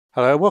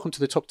Hello, welcome to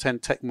the top 10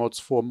 tech mods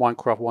for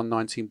Minecraft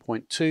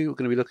 1.19.2. We're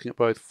going to be looking at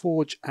both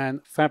Forge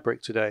and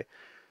Fabric today.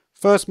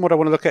 First mod I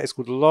want to look at is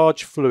called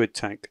Large Fluid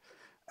Tank.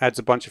 Adds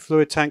a bunch of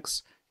fluid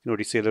tanks. You can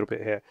already see a little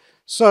bit here.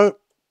 So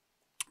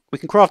we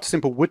can craft a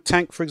simple wood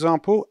tank, for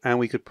example, and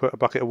we could put a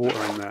bucket of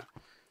water in there.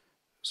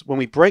 So when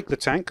we break the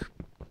tank,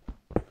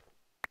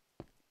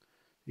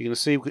 you're going to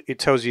see it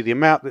tells you the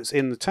amount that's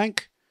in the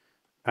tank.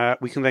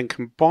 We can then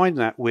combine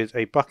that with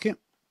a bucket,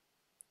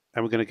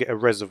 and we're going to get a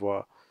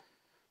reservoir.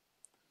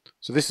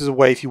 So this is a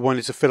way if you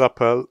wanted to fill up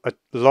a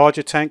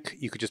larger tank,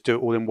 you could just do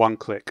it all in one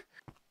click.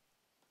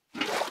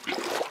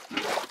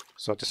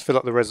 So I'll just fill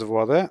up the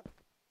reservoir there.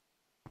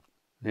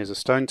 Here's a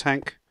stone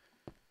tank.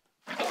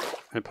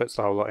 And it puts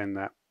the whole lot in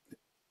there.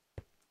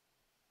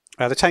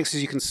 The tanks,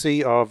 as you can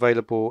see, are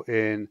available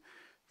in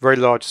very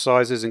large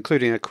sizes,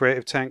 including a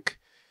creative tank.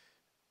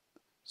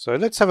 So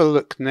let's have a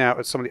look now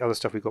at some of the other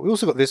stuff we've got. We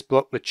also got this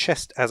block, the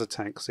chest as a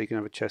tank. So you can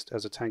have a chest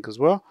as a tank as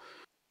well.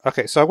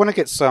 Okay, so I want to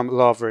get some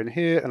lava in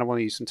here and I want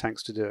to use some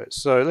tanks to do it.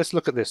 So let's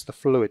look at this, the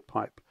fluid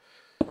pipe.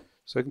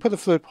 So we can put the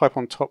fluid pipe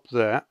on top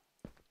there.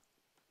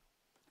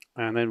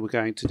 And then we're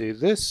going to do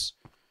this.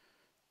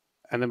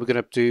 And then we're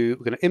going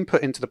to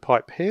input into the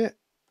pipe here.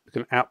 We're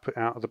going to output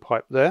out of the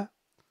pipe there.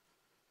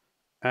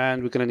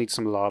 And we're going to need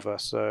some lava.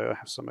 So I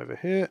have some over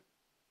here.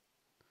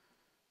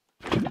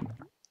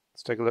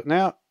 Let's take a look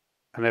now.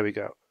 And there we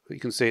go.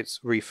 You can see it's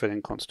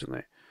refilling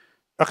constantly.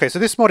 Okay, so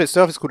this mod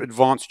itself is called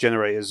Advanced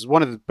Generators. It's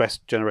one of the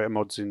best generator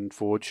mods in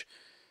Forge.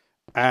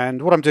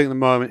 And what I'm doing at the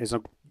moment is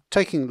I'm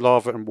taking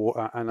lava and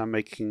water and I'm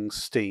making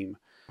steam.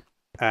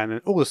 And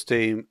then all the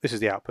steam, this is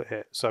the output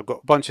here. So I've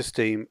got a bunch of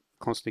steam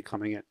constantly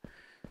coming in.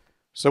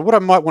 So what I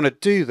might want to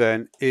do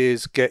then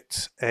is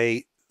get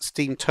a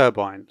steam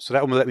turbine. So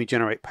that will let me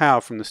generate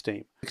power from the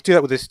steam. I can do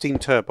that with this steam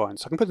turbine.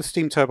 So I can put the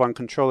steam turbine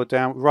controller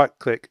down, right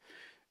click,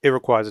 it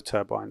requires a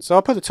turbine. So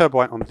I'll put the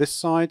turbine on this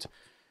side.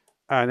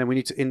 And then we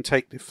need to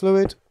intake the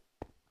fluid,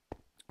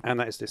 and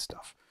that is this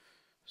stuff.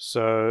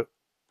 So,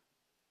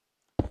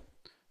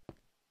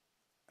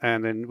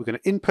 and then we're going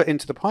to input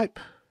into the pipe,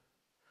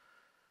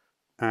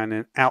 and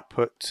then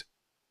output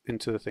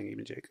into the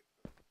thingy-majig.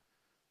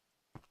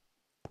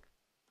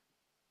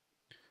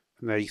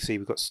 And there you see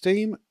we've got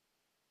steam,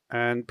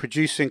 and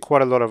producing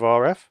quite a lot of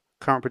RF.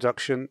 Current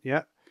production,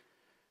 yeah,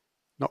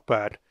 not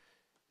bad.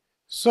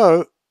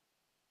 So,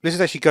 this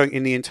is actually going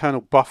in the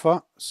internal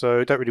buffer,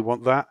 so don't really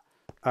want that.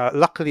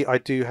 Luckily, I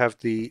do have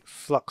the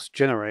flux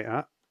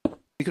generator.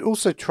 You could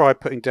also try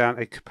putting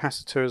down a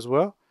capacitor as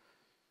well.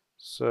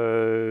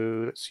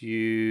 So let's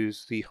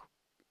use the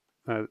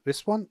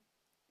this one.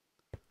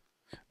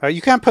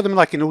 You can put them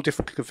like in all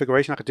different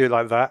configuration. I could do it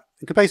like that.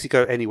 You can basically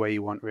go any way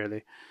you want,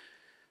 really.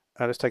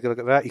 Let's take a look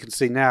at that. You can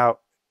see now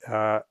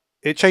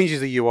it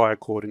changes the UI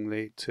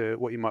accordingly to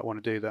what you might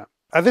want to do there.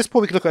 At this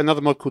point, we can look at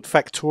another mod called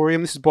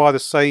Factorium. This is by the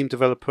same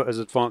developer as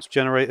Advanced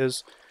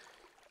Generators.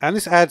 And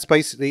this adds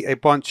basically a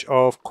bunch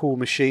of cool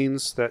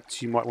machines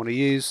that you might want to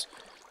use.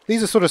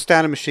 These are sort of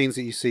standard machines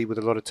that you see with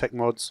a lot of tech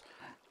mods.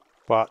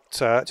 But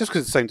just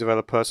because it's the same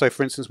developer. So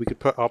for instance, we could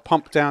put our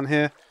pump down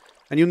here.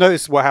 And you'll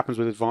notice what happens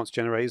with Advanced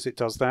Generators. It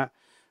does that.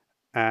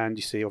 And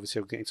you see,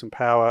 obviously, we're getting some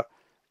power.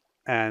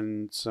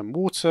 And some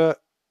water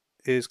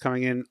is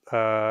coming in.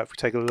 If we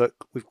take a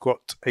look, we've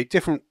got a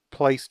different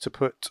place to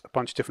put a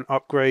bunch of different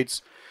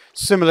upgrades.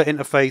 Similar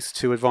interface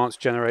to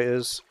Advanced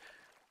Generators.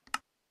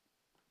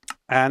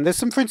 And there's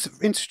some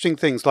interesting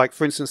things, like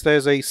for instance,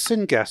 there's a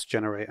syngas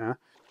generator.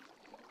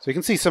 So you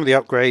can see some of the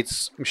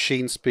upgrades,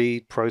 machine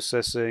speed,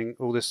 processing,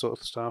 all this sort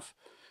of stuff.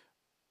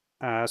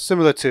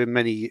 Similar to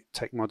many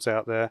tech mods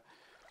out there.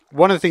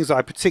 One of the things that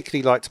I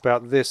particularly liked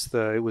about this,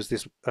 though, was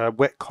this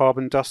wet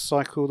carbon dust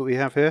cycle that we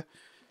have here.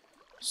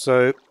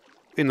 So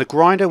in the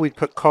grinder, we'd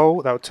put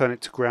coal, that would turn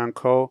it to ground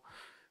coal.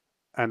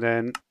 And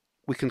then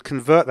we can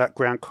convert that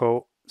ground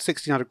coal,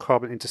 1600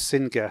 carbon, into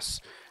syngas.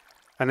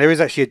 And there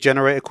is actually a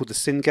generator called the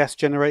syngas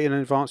generator in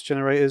Advanced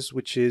Generators,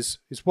 which is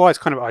why it's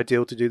kind of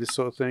ideal to do this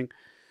sort of thing.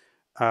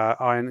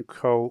 Iron and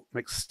coal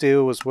makes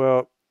steel as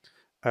well.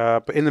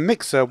 But in the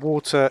mixer,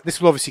 water, this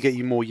will obviously get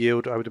you more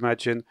yield, I would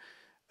imagine.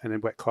 And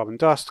then wet carbon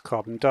dust.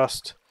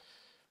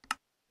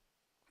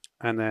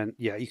 And then,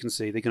 yeah, you can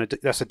see they're going to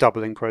that's a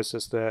doubling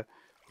process there.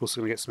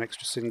 Also going to get some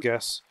extra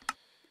syngas.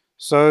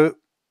 So,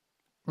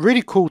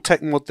 really cool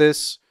tech mod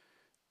this.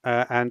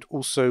 And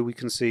also we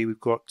can see we've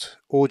got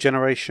ore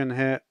generation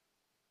here.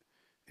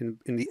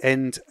 In the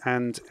end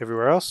and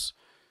everywhere else.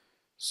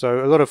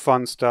 So a lot of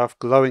fun stuff.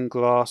 Glowing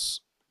glass.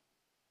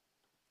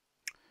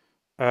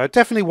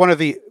 Definitely one of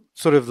the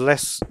sort of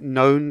less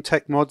known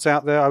tech mods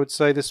out there, I would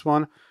say, this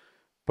one.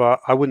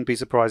 But I wouldn't be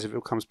surprised if it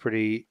becomes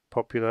pretty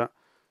popular.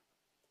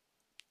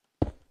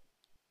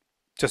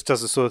 Just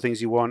does the sort of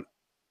things you want.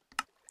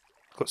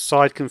 Got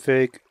side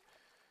config.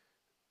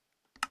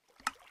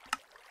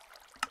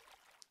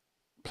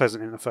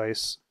 Pleasant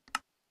interface.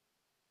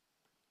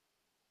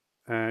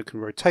 Can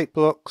rotate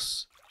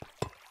blocks,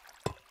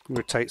 can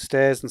rotate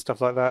stairs and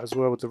stuff like that as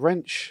well with the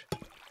wrench.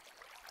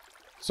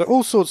 So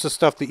all sorts of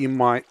stuff that you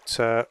might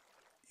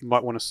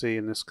want to see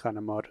in this kind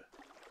of mod.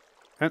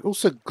 And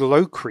also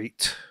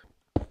glowcrete.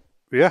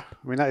 Yeah,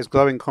 I mean that is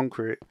glowing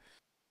concrete.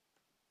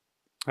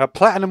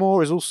 Platinum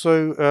ore is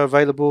also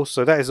available,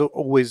 so that is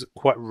always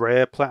quite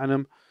rare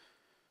platinum.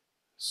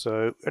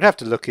 So I'd have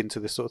to look into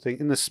this sort of thing.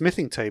 In the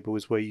smithing table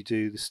is where you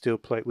do the steel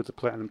plate with the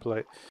platinum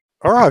plate.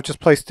 Alright, I've just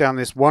placed down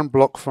this one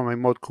block from a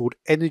mod called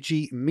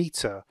Energy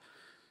Meter.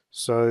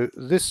 So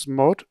this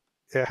mod,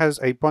 it has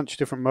a bunch of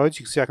different modes.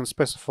 You can see I can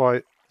specify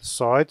the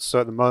sides.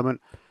 So at the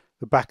moment,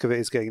 the back of it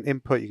is getting an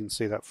input. You can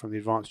see that from the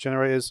advanced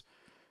generators.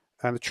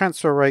 And the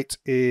transfer rate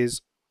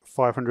is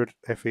 500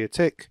 FE a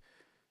tick.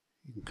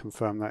 You can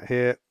confirm that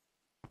here.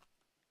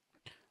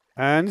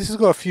 And this has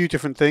got a few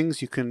different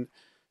things. You can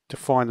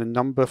define the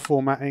number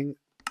formatting.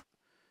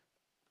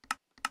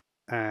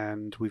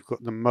 And we've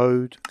got the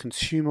mode,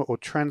 consumer or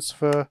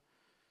transfer.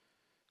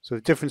 So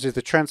the difference is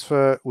the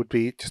transfer would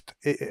be just,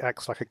 it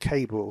acts like a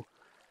cable.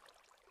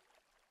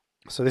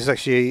 So this is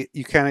actually,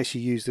 you can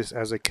actually use this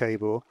as a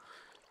cable.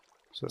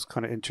 So that's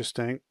kind of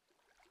interesting.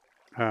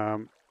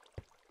 So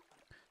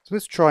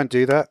let's try and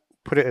do that.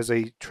 Put it as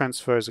a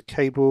transfer as a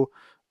cable.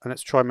 And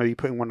let's try maybe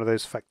putting one of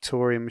those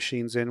Factorium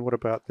machines in. What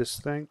about this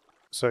thing?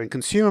 So in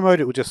consumer mode,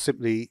 it will just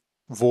simply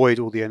void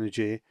all the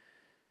energy.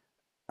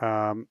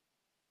 But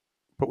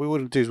what we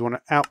want to do is we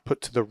want to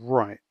output to the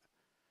right.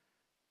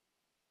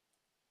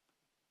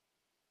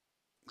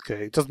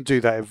 Okay, it doesn't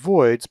do that, it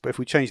voids, but if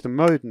we change the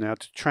mode now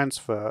to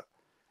transfer,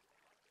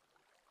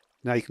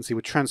 now you can see we're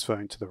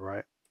transferring to the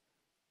right.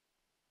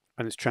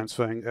 And it's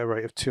transferring at a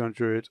rate of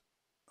 200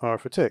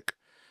 RF a tick.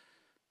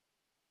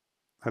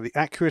 Now the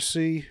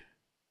accuracy,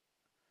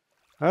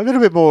 a little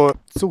bit more.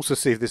 Let's also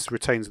see if this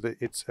retains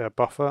its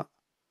buffer.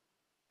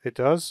 It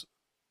does.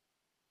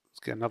 Let's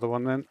get another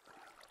one then.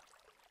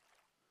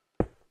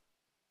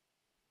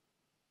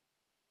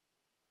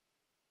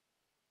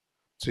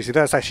 So you see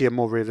that's actually a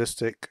more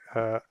realistic.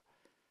 Yeah,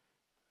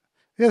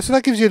 so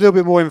that gives you a little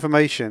bit more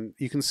information.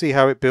 You can see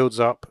how it builds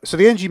up. So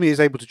the energy meter is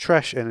able to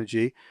trash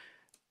energy.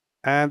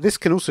 And this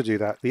can also do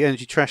that, the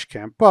energy trash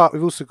can. But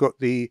we've also got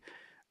the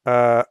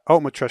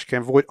ultimate trash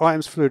can, void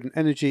items, fluid and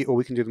energy, or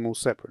we can do them all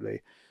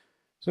separately.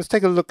 So let's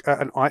take a look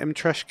at an item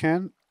trash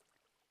can.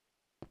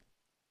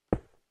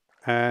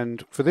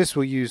 And for this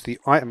we'll use the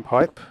item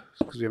pipe,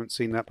 because we haven't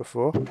seen that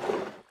before.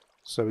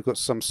 So we've got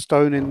some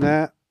stone in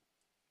there.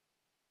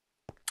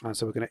 And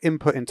so we're going to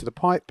input into the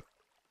pipe,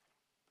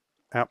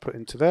 output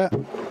into there.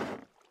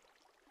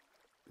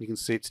 You can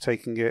see it's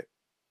taking it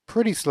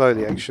pretty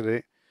slowly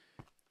actually.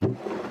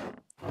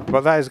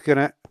 But that is going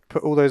to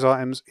put all those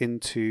items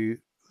into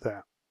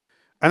there.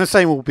 And the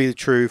same will be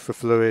true for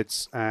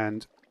fluids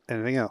and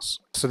anything else.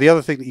 So the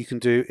other thing that you can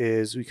do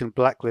is we can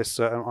blacklist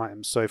certain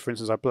items. So for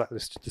instance, I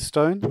blacklisted the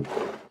stone.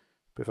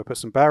 But if I put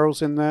some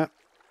barrels in there,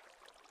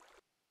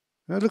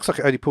 it looks like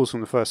it only pulls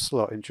from the first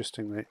slot,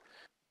 interestingly.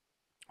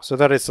 So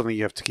that is something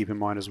you have to keep in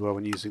mind as well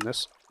when using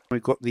this.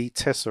 We've got the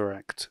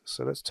Tesseract.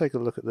 So let's take a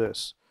look at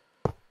this.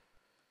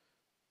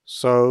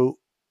 So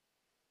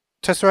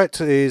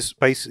Tesseract is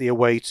basically a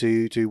way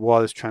to do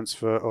wireless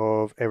transfer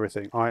of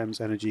everything,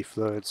 items, energy,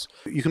 fluids.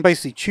 You can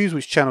basically choose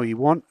which channel you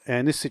want.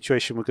 And in this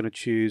situation, we're going to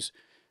choose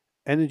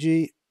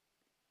energy.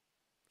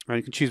 And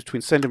you can choose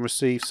between send and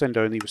receive, send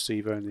only,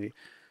 receive only.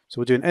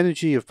 So we're doing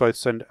energy of both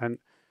send and...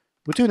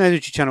 We're doing an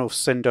energy channel of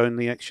send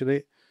only,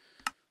 actually.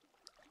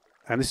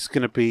 And this is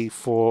going to be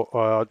for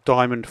our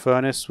diamond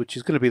furnace, which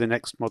is going to be the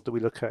next mod that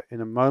we look at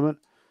in a moment.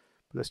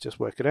 But let's just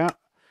work it out.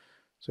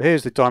 So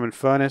here's the diamond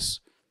furnace.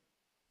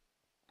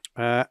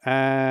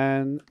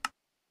 And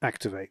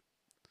activate.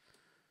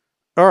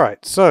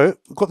 Alright, so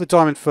we've got the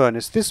diamond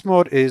furnace. This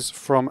mod is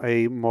from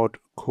a mod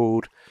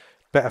called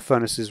Better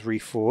Furnaces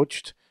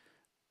Reforged.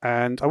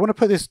 And I want to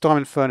put this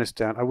diamond furnace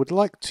down. I would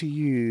like to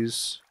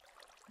use...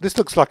 This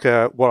looks like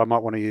what I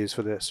might want to use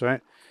for this,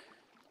 right?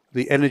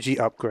 The energy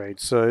upgrade.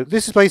 So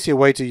this is basically a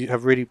way to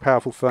have really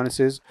powerful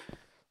furnaces.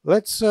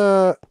 Let's,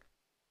 you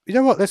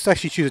know what? Let's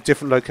actually choose a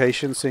different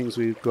location, seeing as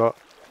we've got...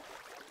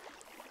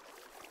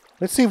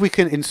 Let's see if we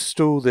can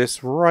install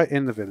this right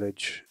in the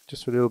village,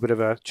 just for a little bit of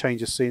a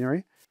change of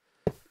scenery.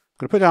 I'm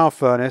going to put down our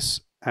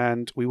furnace,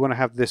 and we want to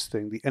have this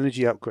thing, the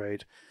energy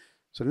upgrade.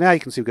 So now you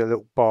can see we've got a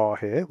little bar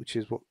here, which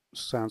is what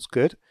sounds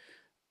good.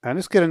 And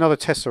let's get another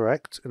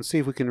Tesseract and see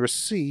if we can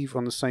receive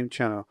on the same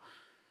channel.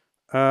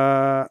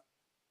 So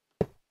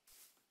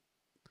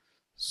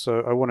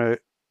I want to,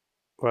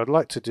 what I'd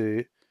like to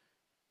do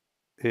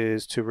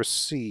is to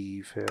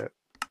receive here.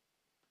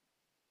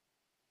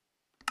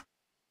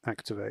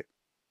 Activate.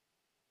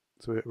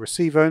 So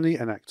receive only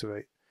and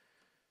activate.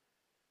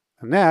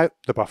 And now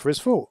the buffer is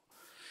full.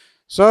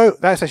 So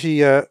that's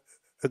actually a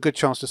good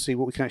chance to see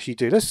what we can actually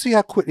do. Let's see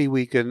how quickly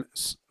we can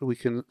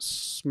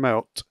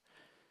smelt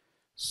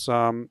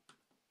some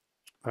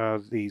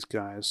these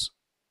guys.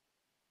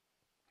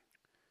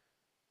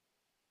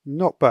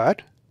 Not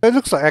bad. It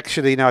looks like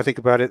actually, now I think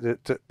about it,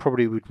 that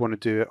probably we'd want to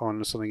do it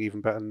on something even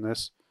better than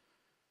this.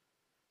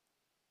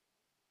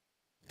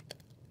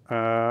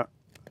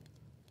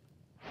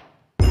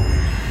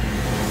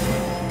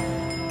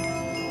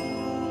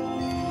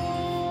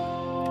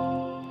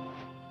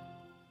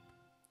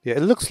 Yeah,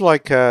 it looks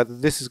like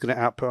this is going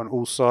to output on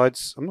all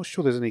sides. I'm not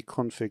sure there's any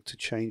config to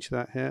change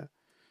that here.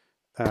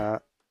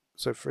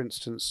 So for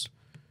instance,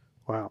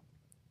 wow,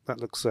 that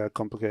looks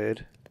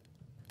complicated.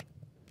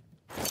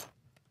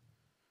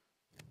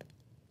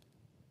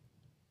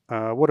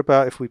 What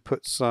about if we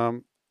put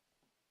some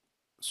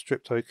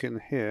strip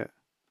token here?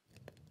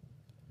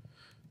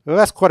 Well,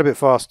 that's quite a bit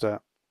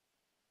faster.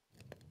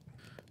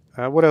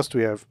 What else do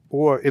we have?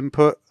 Or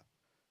input.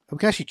 We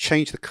can actually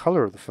change the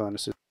color of the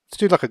furnaces. Let's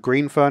do like a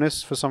green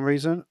furnace for some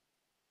reason.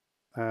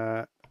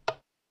 Oh,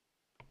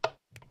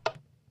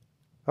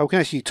 we can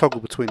actually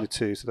toggle between the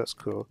two, so that's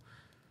cool.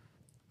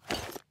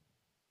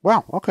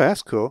 Wow, okay,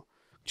 that's cool.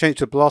 Change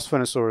to a blast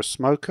furnace or a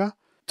smoker.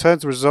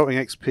 Turns the resulting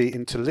XP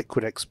into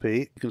liquid XP.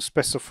 You can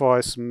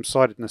specify some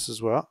sidedness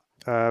as well.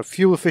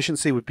 Fuel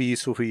efficiency would be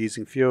useful for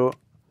using fuel.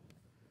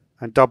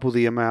 And double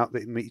the amount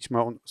that each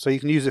molten. So you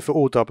can use it for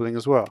all doubling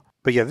as well.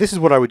 But yeah, this is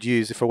what I would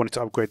use if I wanted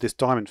to upgrade this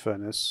diamond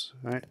furnace.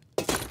 Right?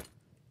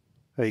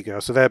 There you go.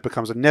 So there it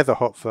becomes a nether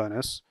hot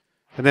furnace.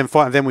 And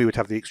then we would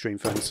have the extreme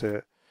furnace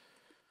here.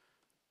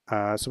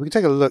 So we can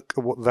take a look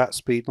at what that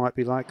speed might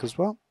be like as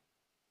well.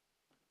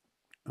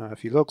 A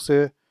few logs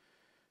here.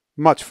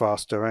 Much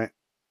faster, right?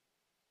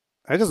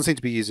 It doesn't seem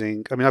to be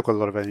using... I mean, I've got a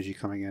lot of energy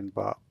coming in,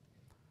 but...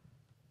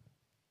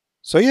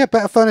 So yeah,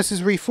 Better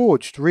Furnaces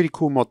Reforged. Really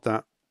cool mod,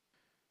 that.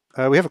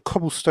 We have a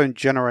cobblestone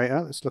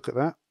generator. Let's look at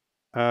that.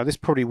 This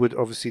probably would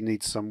obviously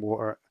need some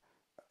water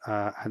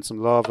and some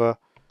lava.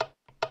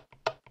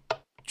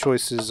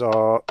 Choices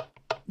are,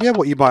 yeah,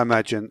 what you might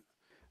imagine.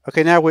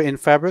 Okay, now we're in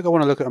Fabric. I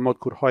want to look at a mod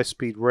called High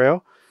Speed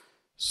Rail.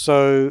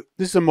 So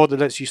this is a mod that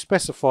lets you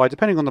specify,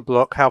 depending on the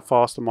block, how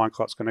fast the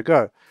minecart's going to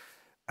go.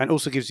 And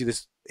also gives you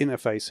this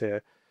interface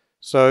here.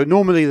 So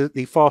normally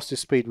the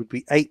fastest speed would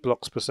be 8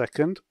 blocks per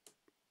second.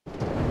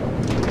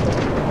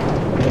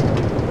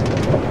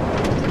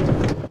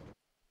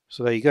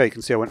 So there you go, you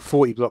can see I went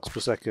 40 blocks per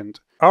second.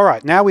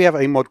 Alright, now we have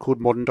a mod called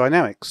Modern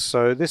Dynamics.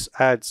 So this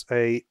adds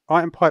a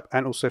item pipe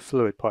and also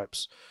fluid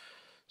pipes.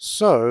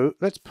 So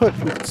let's we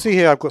can see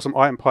here I've got some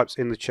item pipes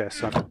in the chest,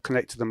 so I've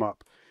connected them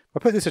up. I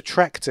put this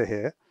attractor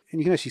here, and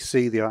you can actually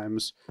see the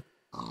items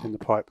in the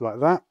pipe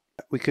like that.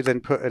 We could then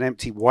put an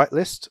empty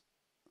whitelist.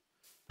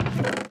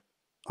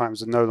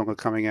 Items are no longer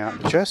coming out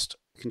of the chest.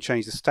 We can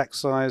change the stack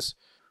size.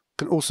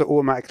 We can also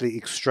automatically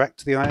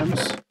extract the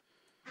items.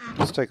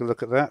 Let's take a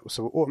look at that.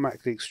 So we'll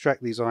automatically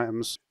extract these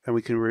items, and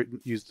we can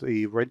use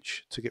the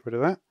wrench to get rid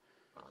of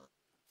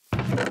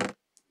that.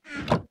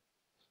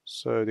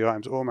 So the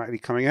items are automatically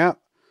coming out.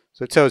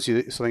 So it tells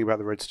you something about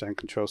the redstone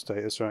control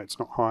status, right? It's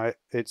not high.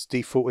 Its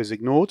default is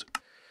ignored.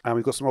 And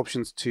we've got some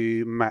options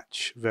to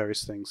match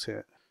various things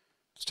here.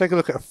 Let's take a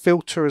look at a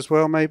filter as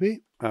well,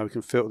 maybe. We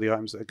can filter the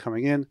items that are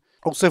coming in.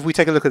 Also, if we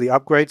take a look at the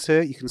upgrades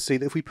here, you can see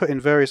that if we put in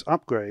various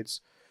upgrades,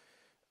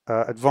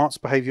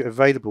 advanced behavior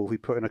available, we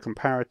put in a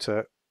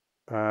comparator,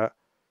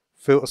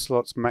 filter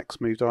slots,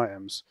 max moved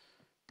items.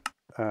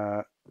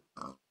 So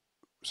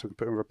we can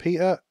put in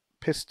repeater,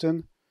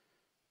 piston.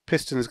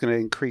 Piston is going to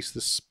increase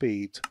the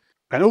speed.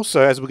 And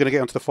also, as we're going to get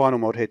onto the final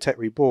mod here, Tech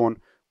Reborn,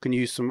 we can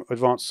use some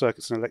advanced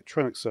circuits and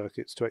electronic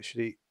circuits to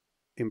actually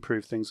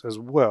improve things as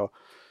well.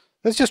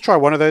 Let's just try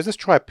one of those. Let's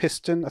try a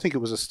piston. I think it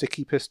was a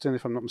sticky piston,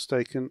 if I'm not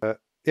mistaken.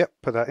 Yep,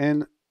 put that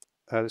in.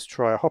 Let's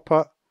try a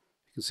hopper.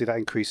 You can see that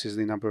increases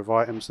the number of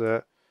items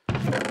there.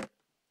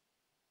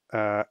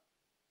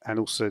 And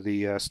also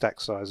the stack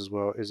size as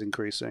well is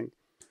increasing.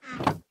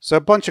 So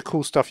a bunch of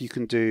cool stuff you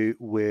can do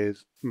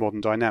with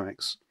Modern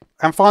Dynamics.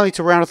 And finally,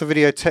 to round off the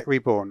video, Tech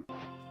Reborn.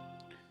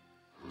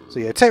 So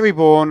yeah, Tech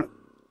Reborn,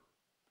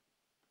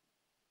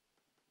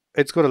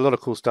 it's got a lot of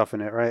cool stuff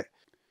in it, right?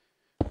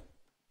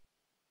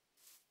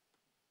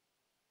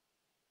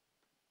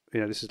 You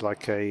know, this is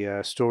like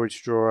a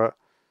storage drawer.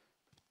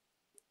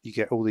 You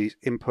get all these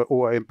input,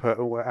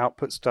 auto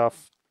output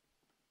stuff.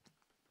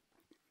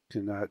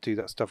 You can do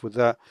that stuff with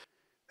that.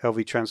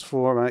 LV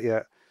transformer,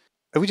 yeah.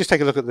 If we just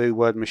take a look at the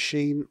word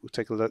machine, we'll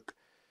take a look.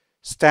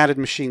 Standard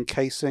machine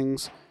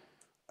casings.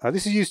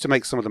 This is used to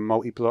make some of the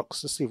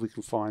multi-blocks. Let's see if we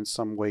can find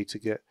some way to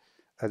get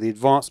the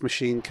advanced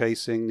machine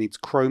casing needs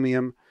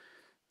chromium.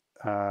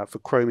 For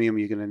chromium,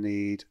 you're going to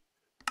need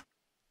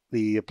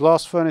the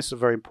blast furnace, a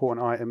very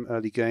important item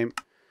early game.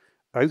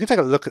 You can take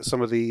a look at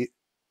some of the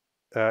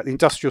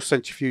industrial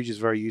centrifuge is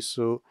very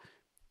useful.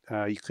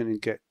 You can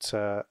get,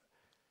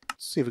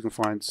 see if we can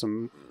find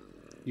some.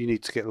 You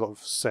need to get a lot of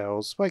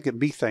cells. Well, you get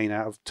methane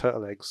out of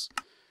turtle eggs.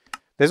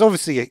 There's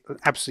obviously an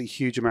absolutely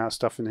huge amount of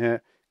stuff in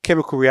here.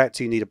 Chemical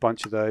reactor, you need a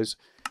bunch of those.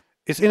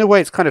 It's in a way,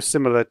 it's kind of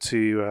similar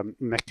to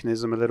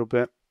Mechanism a little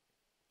bit.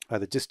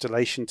 The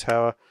distillation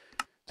tower.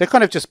 They're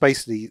kind of just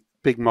basically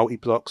big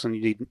multi-blocks, and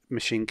you need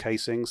machine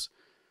casings.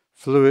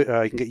 Fluid,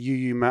 you can get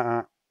UU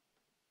matter.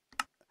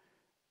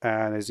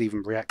 And there's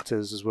even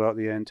reactors as well at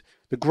the end.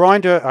 The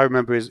grinder, I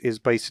remember, is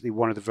basically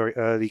one of the very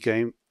early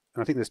game.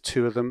 I think there's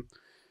 2 of them.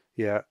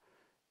 Yeah.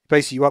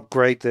 Basically, you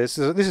upgrade this.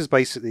 This is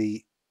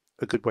basically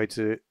a good way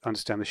to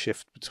understand the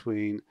shift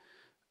between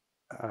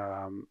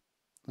the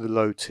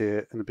low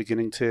tier and the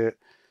beginning tier.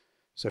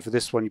 So for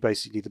this one, you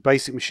basically need the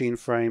basic machine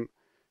frame.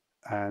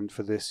 and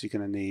for this you're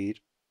going to need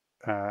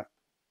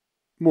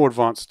more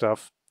advanced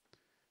stuff,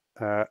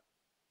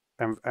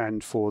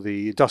 and for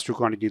the industrial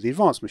grind you need the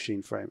advanced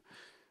machine frame.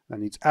 That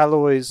needs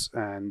alloys,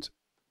 and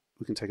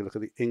we can take a look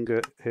at the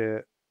ingot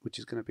here, which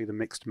is going to be the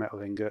mixed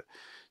metal ingot.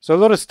 So a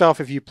lot of stuff,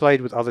 if you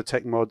played with other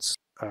tech mods,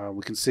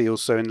 we can see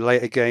also in the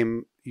later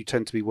game you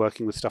tend to be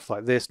working with stuff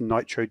like this,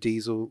 nitro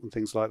diesel and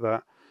things like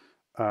that.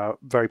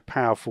 Very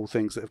powerful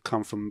things that have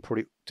come from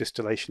probably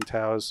distillation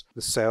towers.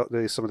 There's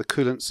some of the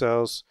coolant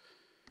cells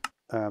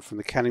from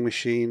the canning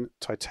machine,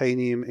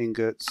 titanium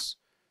ingots.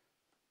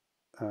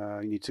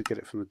 You need to get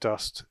it from the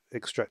dust,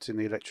 extracting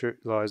the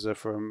electrolyzer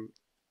from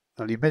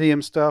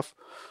aluminium stuff.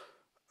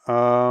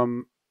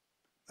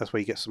 That's where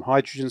you get some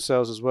hydrogen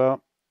cells as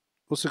well.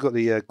 Also got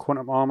the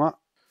quantum armor.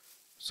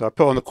 So I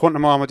put on the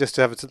quantum armor just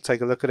to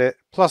take a look at it.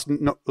 Plus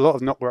a lot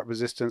of knockback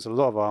resistance, a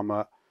lot of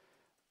armor,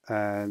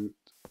 and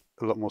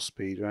a lot more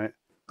speed, right?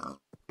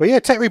 But yeah,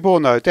 Tech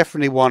Reborn though,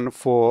 definitely one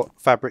for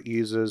Fabric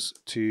users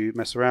to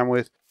mess around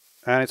with,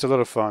 and it's a lot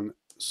of fun.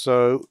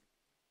 So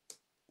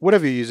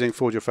whatever you're using,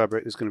 Forge Your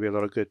Fabric, there's going to be a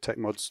lot of good tech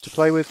mods to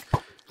play with.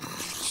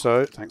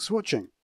 So thanks for watching.